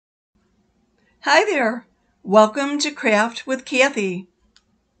Hi there. Welcome to Craft with Kathie.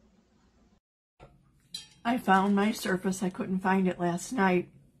 I found my surface. I couldn't find it last night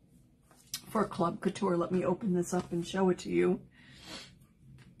for Club Couture. Let me open this up and show it to you.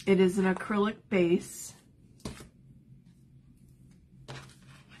 It is an acrylic base.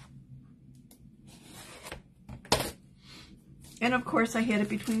 And of course I had it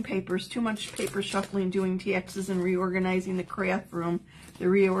between papers. Too much paper shuffling, doing taxes and reorganizing the craft room. The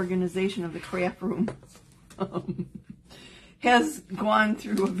reorganization of the craft room has gone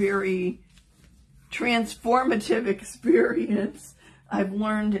through a very transformative experience. I've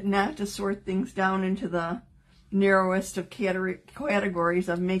learned not to sort things down into the narrowest of categories.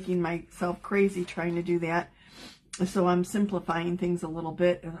 I'm making myself crazy trying to do that. So I'm simplifying things a little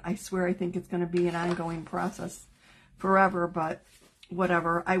bit. I swear I think it's going to be an ongoing process forever, but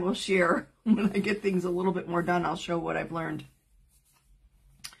whatever. I will share when I get things a little bit more done. I'll show what I've learned.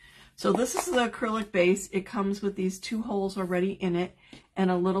 So this is the acrylic base. It comes with these 2 holes already in it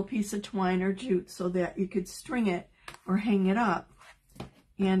and a little piece of twine or jute so that you could string it or hang it up.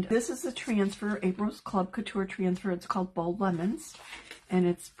 And this is the transfer, April's Club Couture transfer. It's called Bold Lemons, and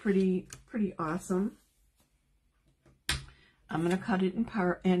it's pretty awesome. I'm going to cut it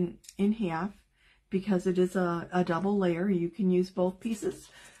in half because it is a double layer. You can use both pieces,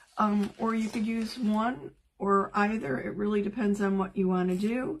 or you could use one or either. It really depends on what you want to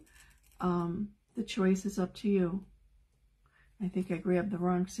do. The choice is up to you. I think I grabbed the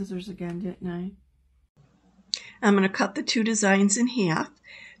wrong scissors again, didn't I? I'm going to cut the 2 designs in half.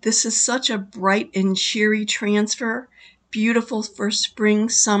 This is such a bright and cheery transfer. Beautiful for spring,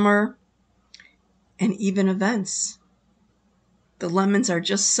 summer, and even events. The lemons are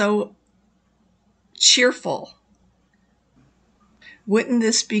just so cheerful. Wouldn't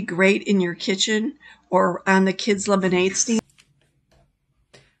this be great in your kitchen or on the kids' lemonade stand?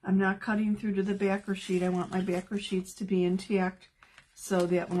 I'm not cutting through to the backer sheet. I want my backer sheets to be intact so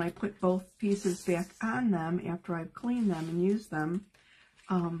that when I put both pieces back on them after I've cleaned them and used them,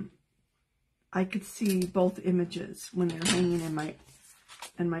 I could see both images when they're hanging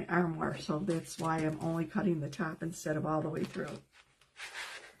in my armoire. So that's why I'm only cutting the top instead of all the way through.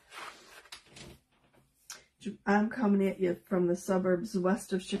 I'm coming at you from the suburbs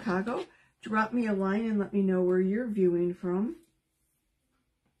west of Chicago. Drop me a line and let me know where you're viewing from.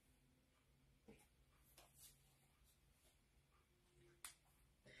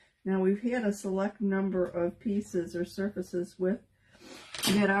 Now we've had a select number of pieces or surfaces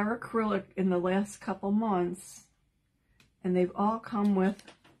that are acrylic in the last couple months, and they've all come with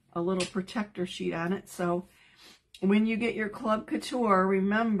a little protector sheet on it. So when you get your Club Couture,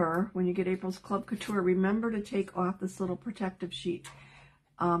 remember, when you get April's Club Couture, remember to take off this little protective sheet.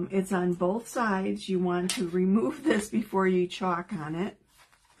 It's on both sides. You want to remove this before you chalk on it.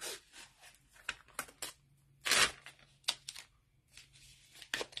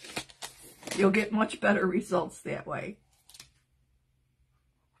 You'll get much better results that way.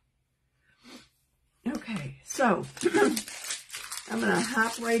 Okay, so I'm going to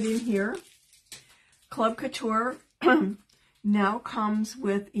hop right in here. Club Couture now comes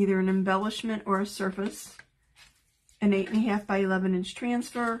with either an embellishment or a surface, an 8.5 by 11 inch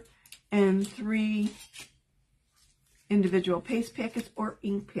transfer, and 3 individual paste packets or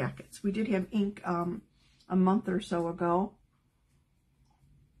ink packets. We did have ink a month or so ago,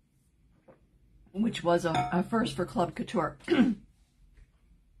 which was a first for Club Couture.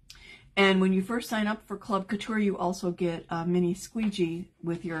 And when you first sign up for Club Couture, you also get a mini squeegee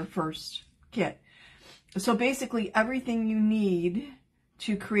with your first kit. So basically everything you need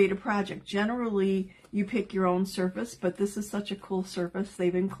to create a project. Generally, you pick your own surface, but this is such a cool surface,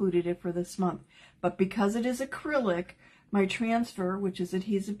 they've included it for this month. But because it is acrylic, my transfer, which is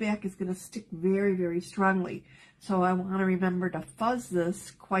adhesive back, is going to stick very strongly. So I want to remember to fuzz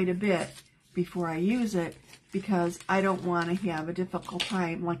this quite a bit before I use it, because I don't want to have a difficult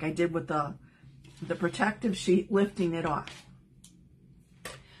time like I did with the protective sheet lifting it off.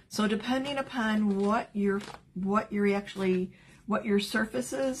 So depending upon what your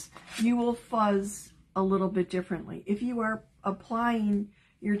surface is, you will fuzz a little bit differently. If you are applying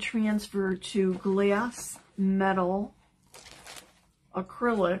your transfer to glass, metal,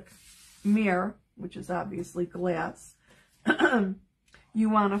 acrylic, mirror, which is obviously glass, you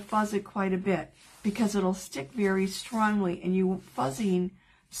want to fuzz it quite a bit because it'll stick very strongly, and fuzzing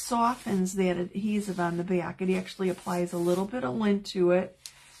softens that adhesive on the back. It actually applies a little bit of lint to it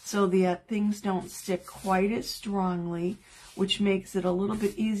so that things don't stick quite as strongly, which makes it a little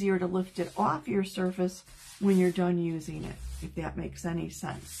bit easier to lift it off your surface when you're done using it, if that makes any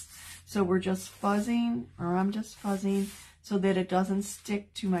sense. So we're just fuzzing, or I'm just fuzzing, so that it doesn't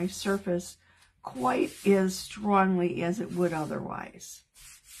stick to my surface quite as strongly as it would otherwise.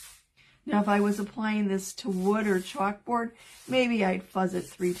 Now, if I was applying this to wood or chalkboard, maybe I'd fuzz it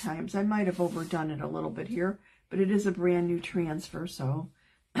 3 times. I might have overdone it a little bit here, but it is a brand new transfer, so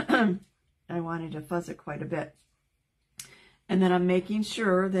I wanted to fuzz it quite a bit. And then I'm making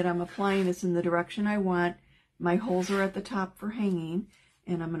sure that I'm applying this in the direction I want. My holes are at the top for hanging,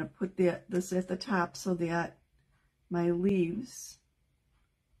 and I'm going to put this at the top so that my leaves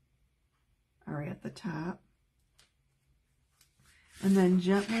are at the top. And then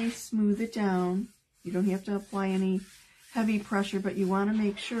gently smooth it down. You don't have to apply any heavy pressure, but you want to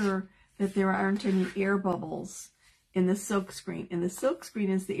make sure that there aren't any air bubbles in the silk screen. And the silk screen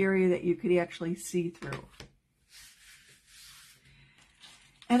is the area that you could actually see through.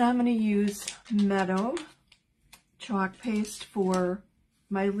 And I'm going to use Meadow chalk paste for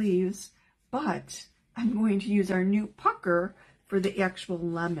my leaves, but I'm going to use our new pucker for the actual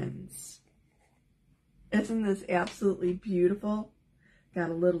lemons. Isn't this absolutely beautiful? Got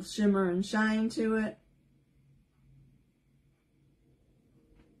a little shimmer and shine to it.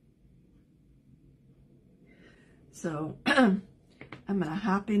 So I'm going to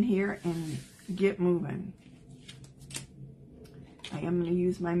hop in here and get moving. I am going to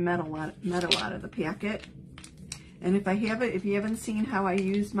use my metal out of the packet. And if you haven't seen how I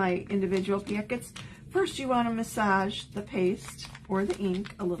use my individual packets, first you want to massage the paste or the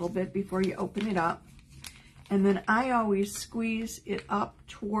ink a little bit before you open it up. And then I always squeeze it up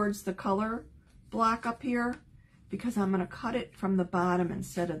towards the color block up here because I'm going to cut it from the bottom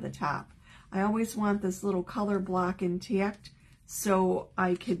instead of the top. I always want this little color block intact so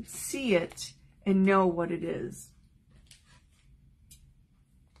I could see it and know what it is.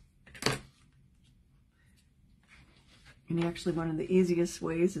 And actually one of the easiest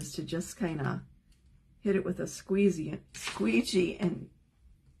ways is to just kind of hit it with a squeegee and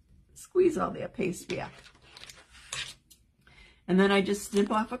squeeze all that paste back. And then I just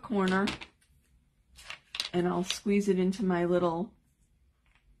snip off a corner and I'll squeeze it into my little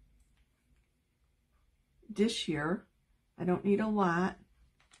dish here. I don't need a lot.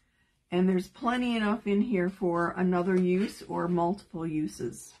 And there's plenty enough in here for another use or multiple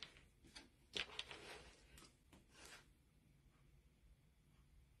uses.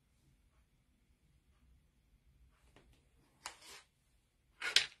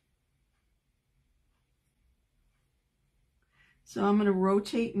 So I'm going to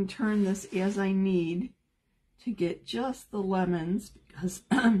rotate and turn this as I need to get just the lemons, because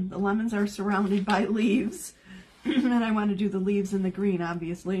the lemons are surrounded by leaves. And I want to do the leaves in the green,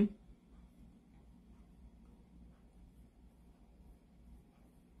 obviously.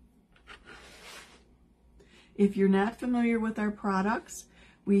 If you're not familiar with our products,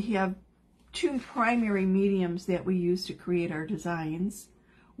 we have 2 primary mediums that we use to create our designs.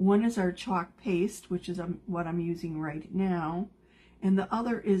 One is our chalk paste, which is what I'm using right now. And the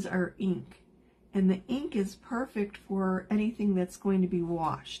other is our ink. And the ink is perfect for anything that's going to be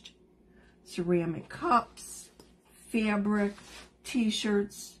washed. Ceramic cups, fabric,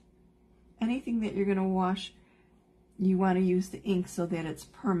 t-shirts, anything that you're going to wash, you want to use the ink so that it's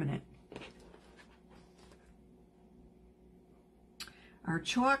permanent. Our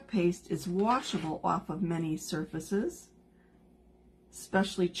chalk paste is washable off of many surfaces,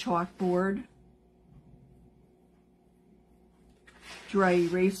 especially chalkboard, dry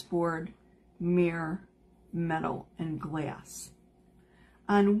erase board, mirror, metal, and glass.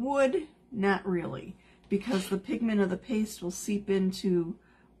 On wood, not really, because the pigment of the paste will seep into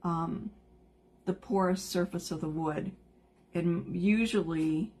the porous surface of the wood. And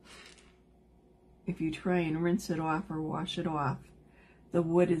usually, if you try and rinse it off or wash it off, the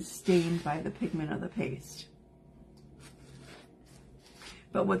wood is stained by the pigment of the paste.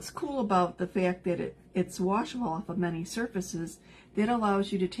 But what's cool about the fact that it's washable off of many surfaces, that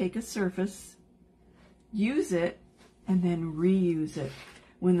allows you to take a surface, use it, and then reuse it.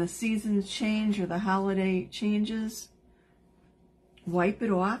 When the seasons change or the holiday changes, wipe it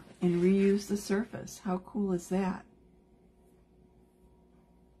off and reuse the surface. How cool is that?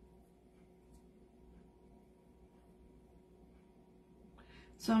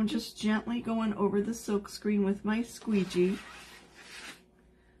 So I'm just gently going over the silk screen with my squeegee,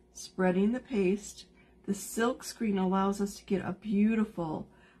 spreading the paste. The silk screen allows us to get a beautiful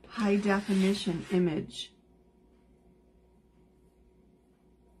high definition image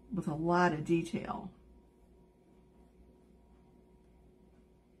with a lot of detail.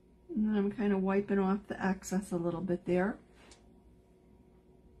 And then I'm kind of wiping off the excess a little bit there.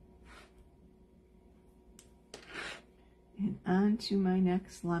 And on to my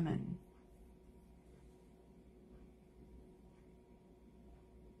next lemon.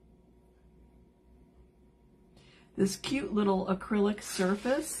 This cute little acrylic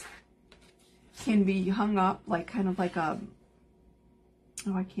surface can be hung up like kind of like a,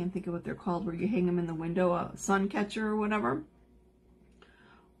 oh, I can't think of what they're called, where you hang them in the window, a suncatcher or whatever.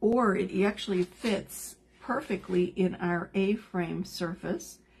 Or it actually fits perfectly in our A-frame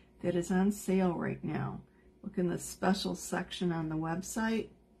surface that is on sale right now. Look in the special section on the website.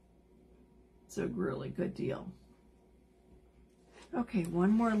 It's a really good deal. Okay,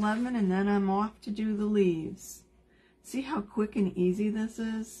 one more lemon and then I'm off to do the leaves. See how quick and easy this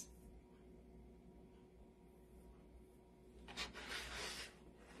is?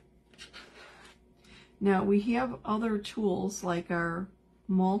 Now we have other tools like our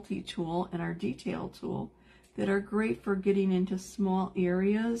multi-tool and our detail tool that are great for getting into small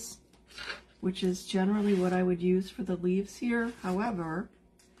areas, which is generally what I would use for the leaves here. However,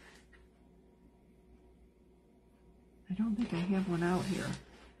 I don't think I have one out here.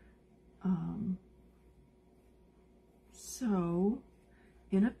 So,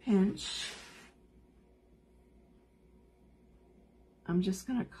 in a pinch, I'm just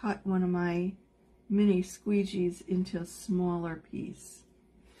going to cut one of my mini squeegees into a smaller piece.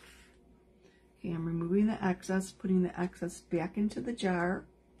 Okay, I'm removing the excess, putting the excess back into the jar.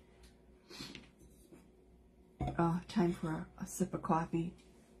 Time for a sip of coffee.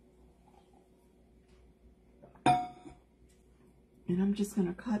 And I'm just going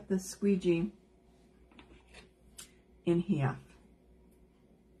to cut the squeegee in half.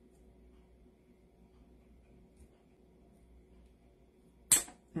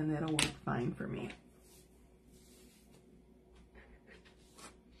 And that'll work fine for me.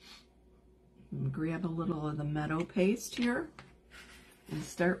 And grab a little of the meadow paste here and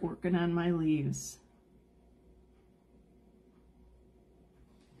start working on my leaves.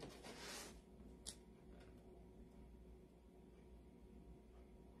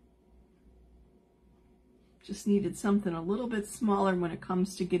 Just needed something a little bit smaller when it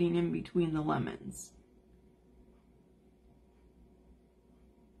comes to getting in between the lemons.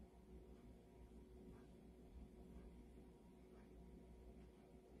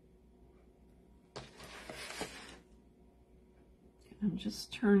 I'm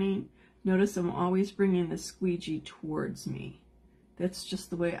just turning. Notice I'm always bringing the squeegee towards me. That's just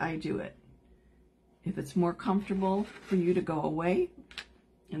the way I do it. If it's more comfortable for you to go away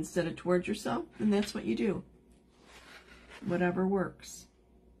instead of towards yourself, then that's what you do. Whatever works.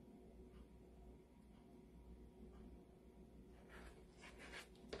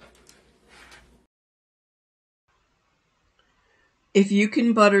 If you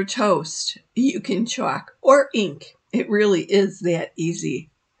can butter toast, you can chalk or ink. It really is that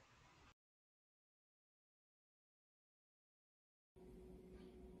easy.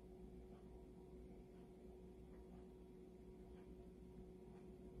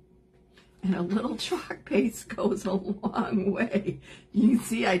 And a little chalk paste goes a long way. You can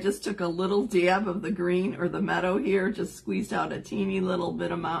see I just took a little dab of the green or the meadow here, just squeezed out a teeny little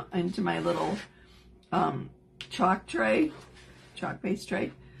bit amount into my little chalk paste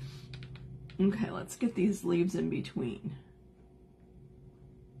tray. Okay, let's get these leaves in between.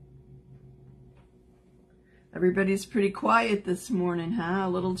 Everybody's pretty quiet this morning, huh? A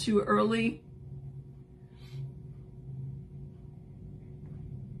little too early?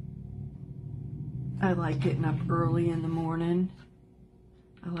 I like getting up early in the morning.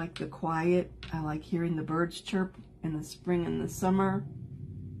 I like the quiet. I like hearing the birds chirp in the spring and the summer.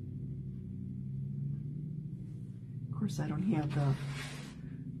 Of course, I don't have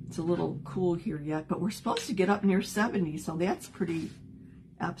it's a little cool here yet, but we're supposed to get up near 70, so that's pretty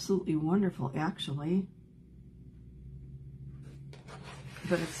absolutely wonderful, actually.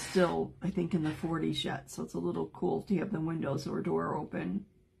 But it's still, I think, in the 40s yet, so it's a little cool to have the windows or door open.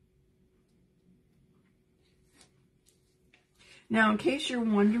 Now, in case you're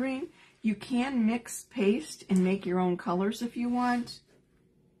wondering, you can mix paste and make your own colors if you want.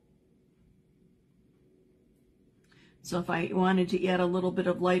 So if I wanted to add a little bit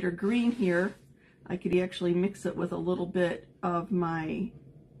of lighter green here, I could actually mix it with a little bit of my,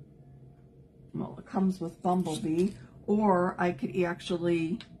 well, it comes with Bumblebee, or I could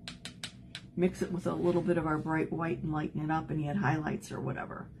actually mix it with a little bit of our bright white and lighten it up and add highlights or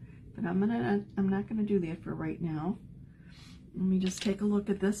whatever. But I'm not gonna do that for right now. Let me just take a look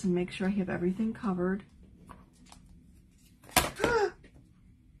at this and make sure I have everything covered.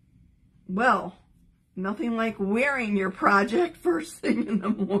 Well, nothing like wearing your project first thing in the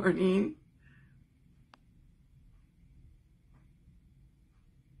morning.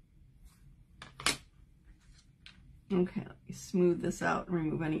 Okay, let me smooth this out and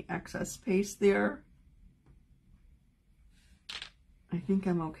remove any excess paste there. I think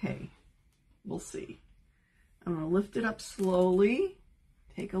I'm okay. We'll see. I'm going to lift it up slowly,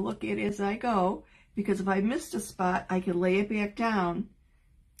 take a look at it as I go, because if I missed a spot, I could lay it back down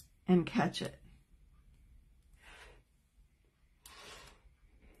and catch it.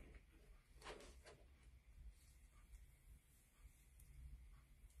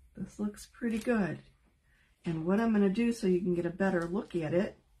 This looks pretty good. And what I'm going to do so you can get a better look at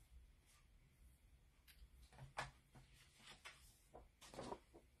it,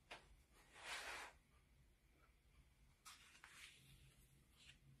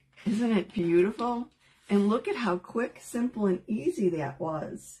 isn't it beautiful? And look at how quick, simple, and easy that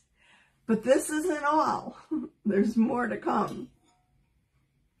was. But this isn't all. There's more to come.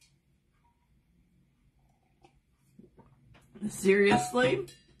 Seriously,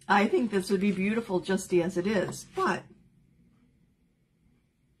 I think this would be beautiful just as it is, but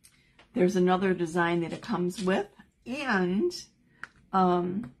there's another design that it comes with, and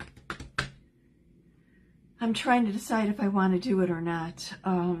I'm trying to decide if I want to do it or not.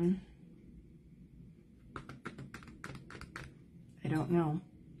 I don't know.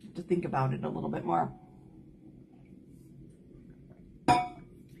 I have to think about it a little bit more.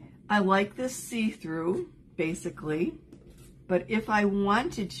 I like this see-through, basically. But if I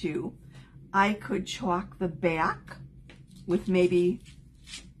wanted to, I could chalk the back with maybe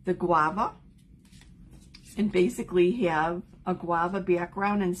the guava and basically have a guava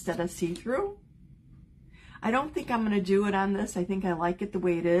background instead of see-through. I don't think I'm going to do it on this. I think I like it the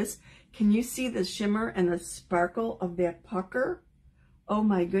way it is. Can you see the shimmer and the sparkle of that pucker? Oh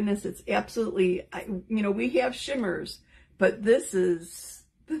my goodness, it's absolutely, you know, we have shimmers, but this is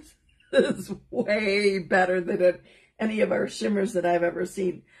way better than any of our shimmers that I've ever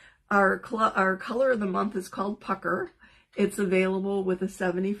seen. Our color of the month is called Pucker. It's available with a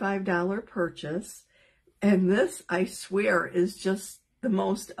 $75 purchase. And this, I swear, is just the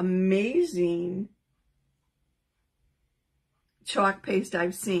most amazing chalk paste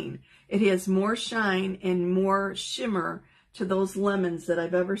I've seen. It has more shine and more shimmer to those lemons that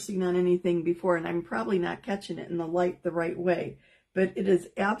I've ever seen on anything before. And I'm probably not catching it in the light the right way, but it is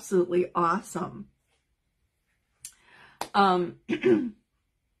absolutely awesome. I'm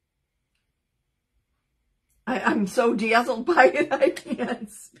so dazzled by it, I can't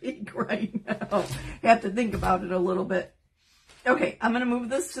speak right now. I have to think about it a little bit. Okay, I'm going to move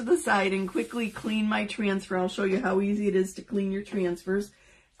this to the side and quickly clean my transfer. I'll show you how easy it is to clean your transfers.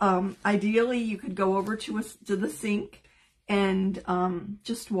 Ideally, you could go over to the sink and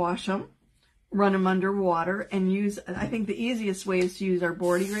just wash them, run them under water, and use, I think the easiest way is to use our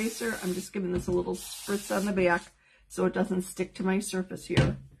board eraser. I'm just giving this a little spritz on the back so it doesn't stick to my surface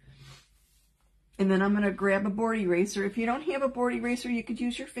here. And then I'm going to grab a board eraser. If you don't have a board eraser, you could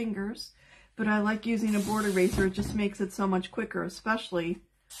use your fingers. But I like using a board eraser. It just makes it so much quicker, especially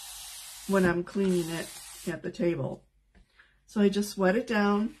when I'm cleaning it at the table. So I just wet it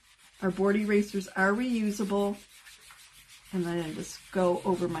down. Our board erasers are reusable. And then I just go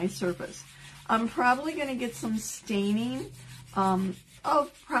over my surface. I'm probably going to get some staining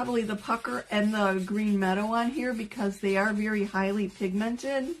of probably the pucker and the green meadow on here because they are very highly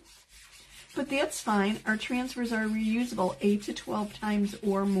pigmented. But that's fine. Our transfers are reusable 8 to 12 times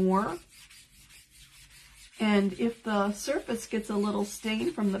or more. And if the surface gets a little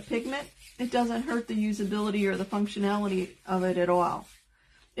stain from the pigment, it doesn't hurt the usability or the functionality of it at all.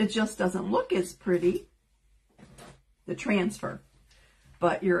 It just doesn't look as pretty, the transfer.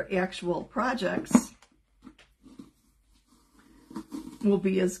 But your actual projects will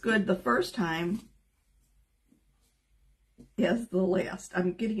be as good the first time as the last.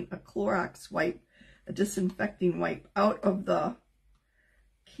 I'm getting a Clorox wipe, a disinfecting wipe, out of the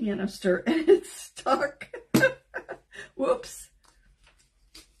canister and it's stuck. Whoops.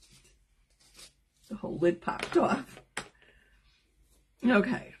 The whole lid popped off.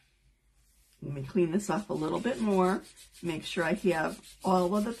 Okay. Let me clean this off a little bit more. Make sure I have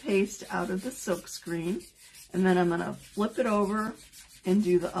all of the paste out of the silk screen. And then I'm going to flip it over and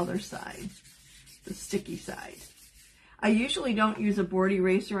do the other side, the sticky side. I usually don't use a board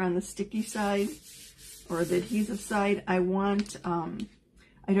eraser on the sticky side or the adhesive side. I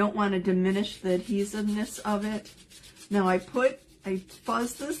don't want to diminish the adhesiveness of it. Now I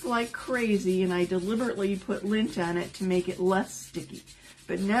fuzz this like crazy and I deliberately put lint on it to make it less sticky.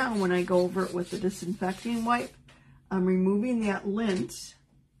 But now when I go over it with the disinfecting wipe, I'm removing that lint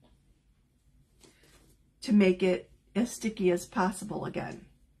to make it as sticky as possible again.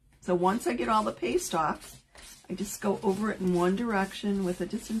 So once I get all the paste off, I just go over it in one direction with a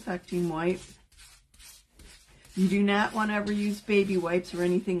disinfecting wipe. You do not want to ever use baby wipes or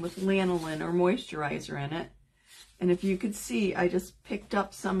anything with lanolin or moisturizer in it. And if you could see, I just picked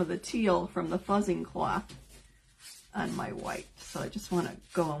up some of the teal from the fuzzing cloth on my white. So I just want to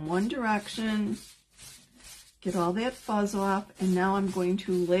go in one direction, get all that fuzz off, and now I'm going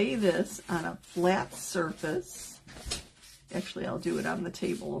to lay this on a flat surface. Actually, I'll do it on the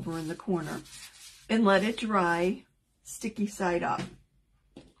table over in the corner and let it dry, sticky side up.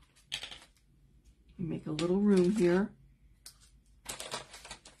 Make a little room here.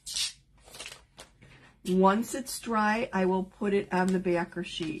 Once it's dry, I will put it on the backer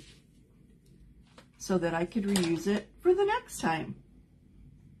sheet so that I could reuse it for the next time.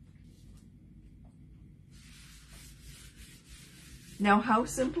 Now, how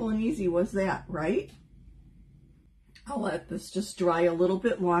simple and easy was that, right? I'll let this just dry a little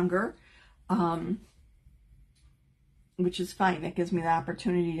bit longer, which is fine. It gives me the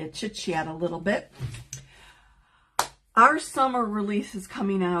opportunity to chit-chat a little bit. Our summer release is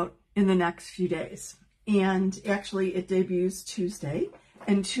coming out in the next few days. And actually, it debuts Tuesday.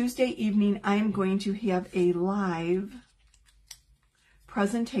 And Tuesday evening, I'm going to have a live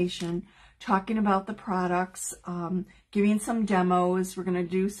presentation talking about the products, giving some demos. We're going to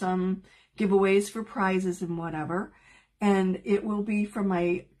do some giveaways for prizes and whatever. And it will be from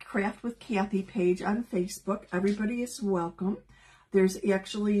my Craft with Kathie page on Facebook. Everybody is welcome. There's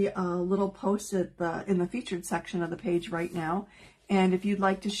actually a little post in the featured section of the page right now. And if you'd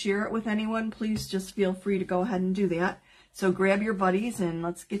like to share it with anyone, please just feel free to go ahead and do that. So grab your buddies and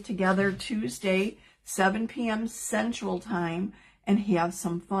let's get together Tuesday, 7 p.m. Central Time, and have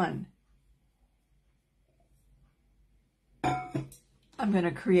some fun. I'm going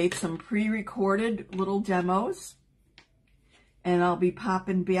to create some pre-recorded little demos, and I'll be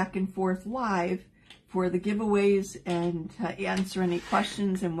popping back and forth live for the giveaways and to answer any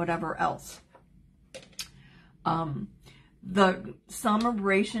questions and whatever else. The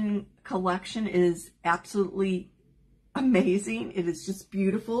Summeration collection is absolutely amazing. It is just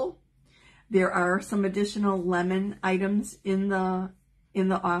beautiful. There are some additional lemon items in the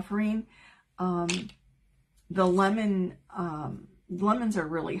offering. The lemons are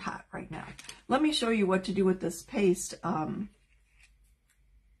really hot right now. Let me show you what to do with this paste,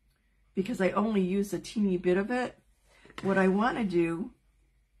 because I only use a teeny bit of it. What I want to do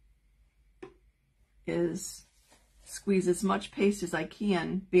is squeeze as much paste as I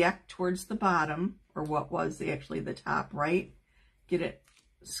can back towards the bottom, or what was actually the top, right? Get it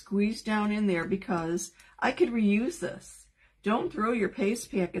squeezed down in there because I could reuse this. Don't throw your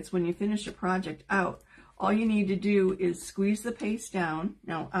paste packets when you finish a project out. All you need to do is squeeze the paste down.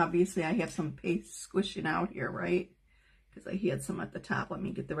 Now, obviously, I have some paste squishing out here, right? Because I had some at the top. Let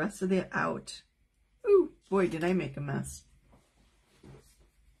me get the rest of that out. Ooh, boy, did I make a mess.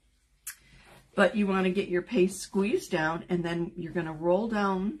 But you want to get your paste squeezed down, and then you're going to roll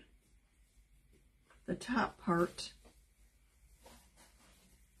down the top part.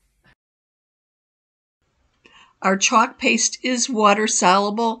 Our chalk paste is water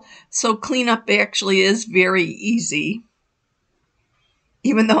soluble, so cleanup actually is very easy.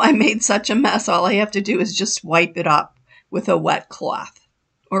 Even though I made such a mess, all I have to do is just wipe it up with a wet cloth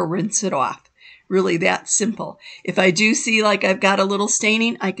or rinse it off. Really that simple. If I do see like I've got a little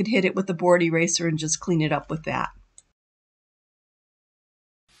staining, I could hit it with a board eraser and just clean it up with that.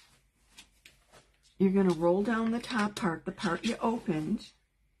 You're going to roll down the top part, the part you opened.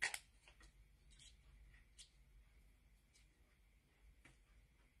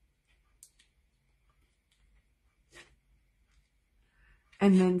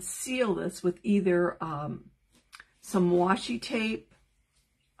 And then seal this with either some washi tape,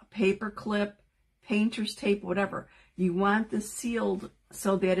 a paper clip, painter's tape, whatever. You want this sealed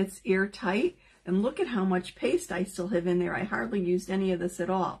so that it's airtight. And look at how much paste I still have in there. I hardly used any of this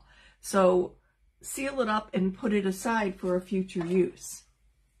at all. So seal it up and put it aside for a future use.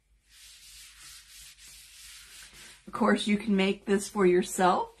 Of course, you can make this for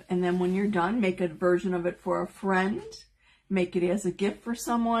yourself, and then when you're done, make a version of it for a friend. Make it as a gift for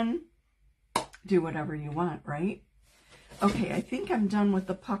someone. Do whatever you want, right? Okay, I think I'm done with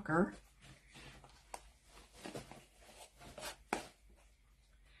the pucker.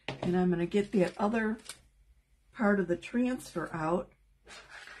 And I'm going to get that other part of the transfer out.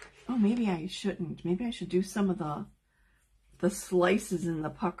 Oh, maybe I shouldn't. Maybe I should do some of the slices in the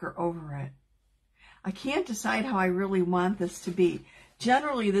pucker over it. I can't decide how I really want this to be.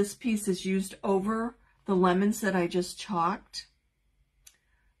 Generally, this piece is used over the lemons that I just chalked.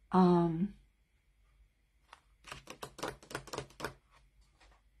 I'm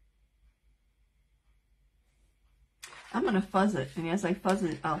going to fuzz it, and as I fuzz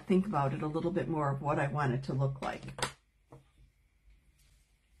it, I'll think about it a little bit more of what I want it to look like.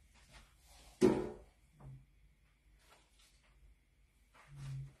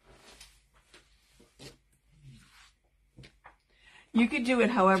 You could do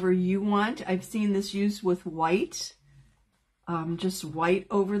it however you want. I've seen this used with white, just white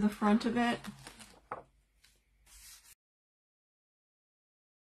over the front of it.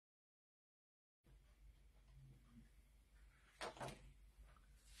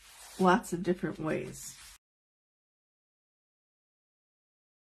 Lots of different ways.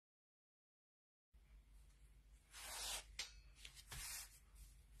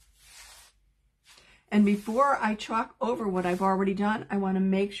 And before I chalk over what I've already done, I want to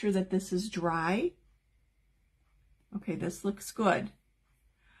make sure that this is dry. Okay, this looks good.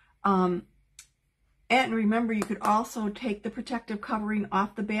 And remember, you could also take the protective covering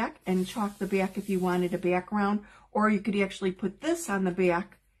off the back and chalk the back if you wanted a background, or you could actually put this on the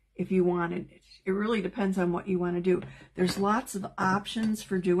back if you wanted it. It really depends on what you want to do. There's lots of options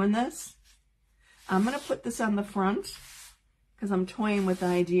for doing this. I'm going to put this on the front, because I'm toying with the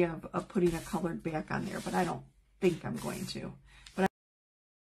idea of putting a colored back on there, but I don't think I'm going to. But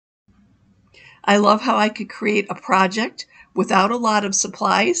I love how I could create a project without a lot of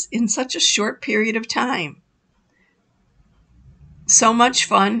supplies in such a short period of time. So much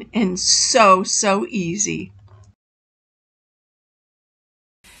fun and so easy.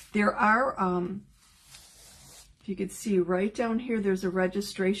 There are, if you could see right down here, there's a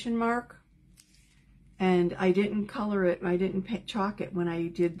registration mark. And I didn't color it, I didn't chalk it when I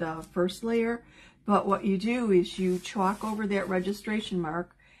did the first layer. But what you do is you chalk over that registration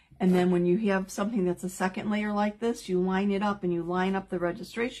mark, and then when you have something that's a second layer like this, you line it up and you line up the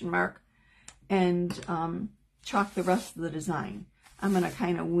registration mark and chalk the rest of the design. I'm going to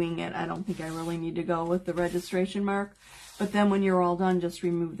kind of wing it. I don't think I really need to go with the registration mark. But then when you're all done, just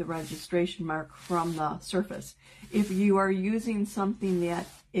remove the registration mark from the surface. If you are using something that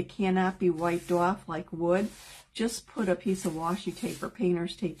it cannot be wiped off like wood, just put a piece of washi tape or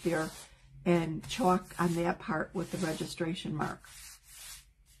painter's tape there and chalk on that part with the registration mark.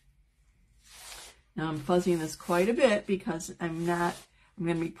 Now I'm fuzzing this quite a bit because I'm going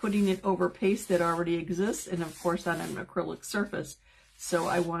to be putting it over paste that already exists, and of course on an acrylic surface. So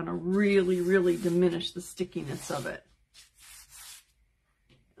I want to really diminish the stickiness of it.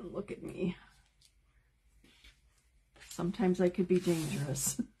 And look at me. Sometimes I could be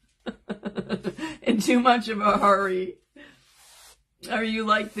dangerous. In too much of a hurry. Are you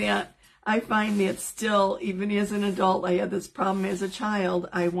like that? I find that still, even as an adult, I had this problem as a child.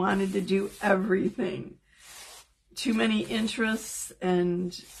 I wanted to do everything. Too many interests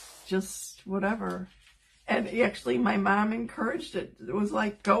and just whatever. And actually my mom encouraged it. It was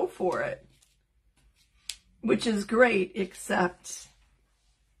like, go for it. Which is great, except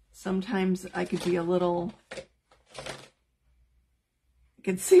sometimes I could be a little... It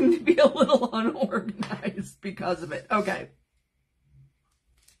can seem to be a little unorganized because of it. Okay.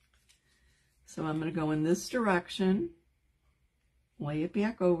 So I'm going to go in this direction, lay it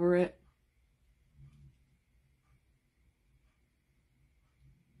back over it.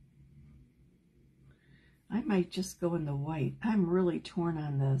 I might just go in the white. I'm really torn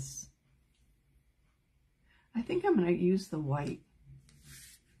on this. I think I'm going to use the white.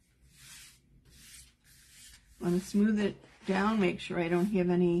 I want to smooth it down, make sure I don't have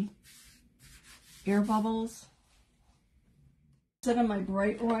any air bubbles. Instead of my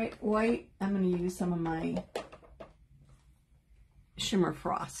bright white, I'm going to use some of my Shimmer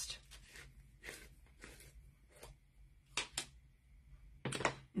Frost.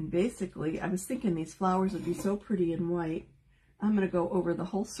 And basically, I was thinking these flowers would be so pretty in white. I'm going to go over the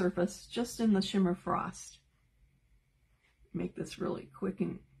whole surface just in the Shimmer Frost. Make this really quick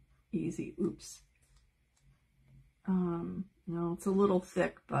and easy. Oops. No, it's a little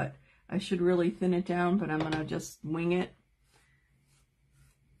thick, but I should really thin it down, but I'm going to just wing it.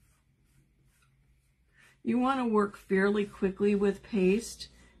 You want to work fairly quickly with paste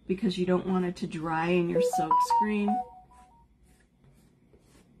because you don't want it to dry in your silk screen.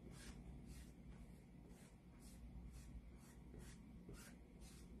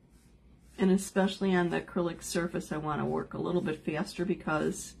 And especially on the acrylic surface, I want to work a little bit faster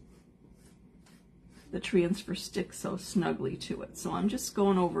because the transfer sticks so snugly to it. So I'm just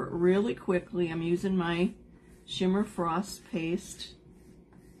going over it really quickly. I'm using my Shimmer Frost paste,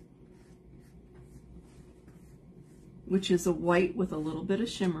 which is a white with a little bit of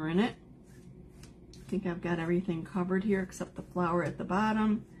shimmer in it. I think I've got everything covered here except the flower at the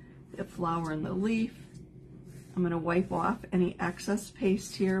bottom, the flower and the leaf. I'm going to wipe off any excess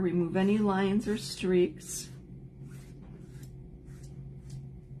paste here, remove any lines or streaks.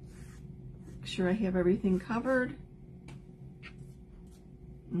 Make sure I have everything covered.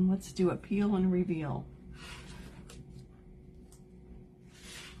 And let's do a peel and reveal.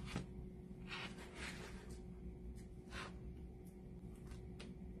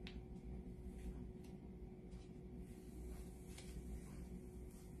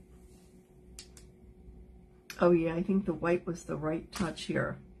 Oh yeah, I think the white was the right touch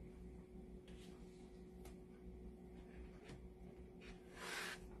here.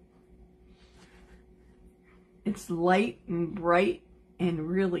 It's light and bright and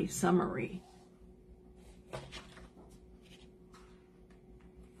really summery.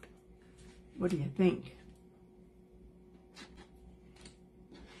 What do you think?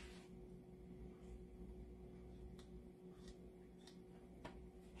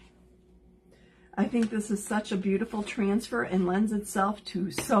 I think this is such a beautiful transfer and lends itself to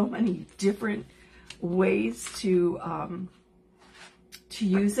so many different ways to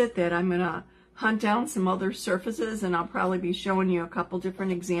use it that I'm gonna hunt down some other surfaces, and I'll probably be showing you a couple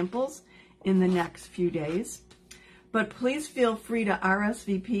different examples in the next few days. But please feel free to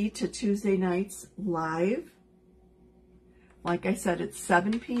RSVP to Tuesday nights live. Like I said, it's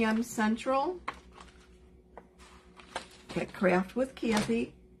 7 p.m. Central at Craft with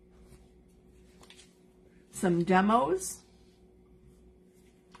Kathie. Some demos,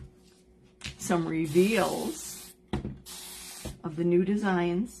 some reveals of the new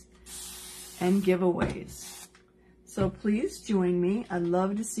designs, and giveaways. So please join me. I'd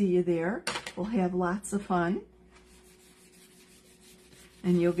love to see you there. We'll have lots of fun.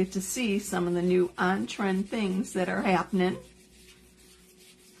 And you'll get to see some of the new on-trend things that are happening.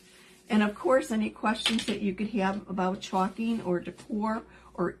 And of course, any questions that you could have about chalking or decor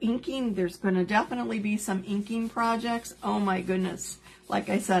or inking, there's going to definitely be some inking projects. Oh my goodness. Like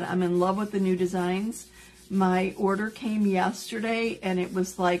I said, I'm in love with the new designs. My order came yesterday, and it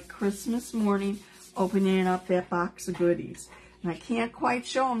was like Christmas morning opening up that box of goodies. And I can't quite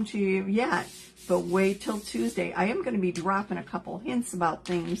show them to you yet, but wait till Tuesday. I am going to be dropping a couple hints about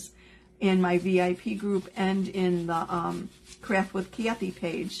things in my VIP group and in the Craft with Kathie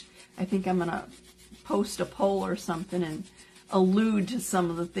page. I think I'm going to post a poll or something and allude to some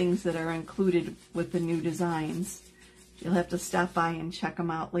of the things that are included with the new designs. You'll have to stop by and check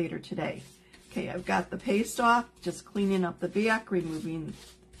them out later today. Okay, I've got the paste off, just cleaning up the back, removing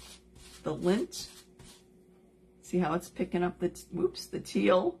the lint. See how it's picking up the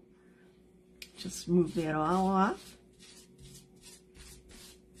teal. Just move that all off.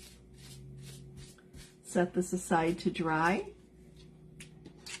 Set this aside to dry.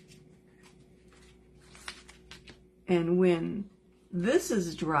 And when this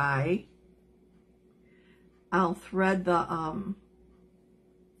is dry, I'll thread the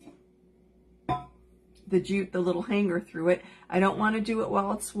little hanger through it. I don't want to do it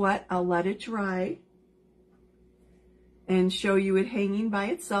while it's wet. I'll let it dry and show you it hanging by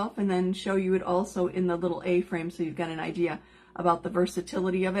itself, and then show you it also in the little A-frame so you've got an idea about the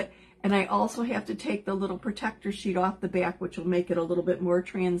versatility of it. And I also have to take the little protector sheet off the back, which will make it a little bit more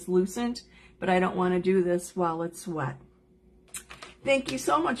translucent, but I don't want to do this while it's wet. Thank you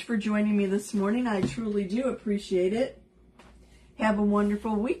so much for joining me this morning. I truly do appreciate it. Have a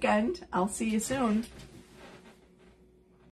wonderful weekend. I'll see you soon.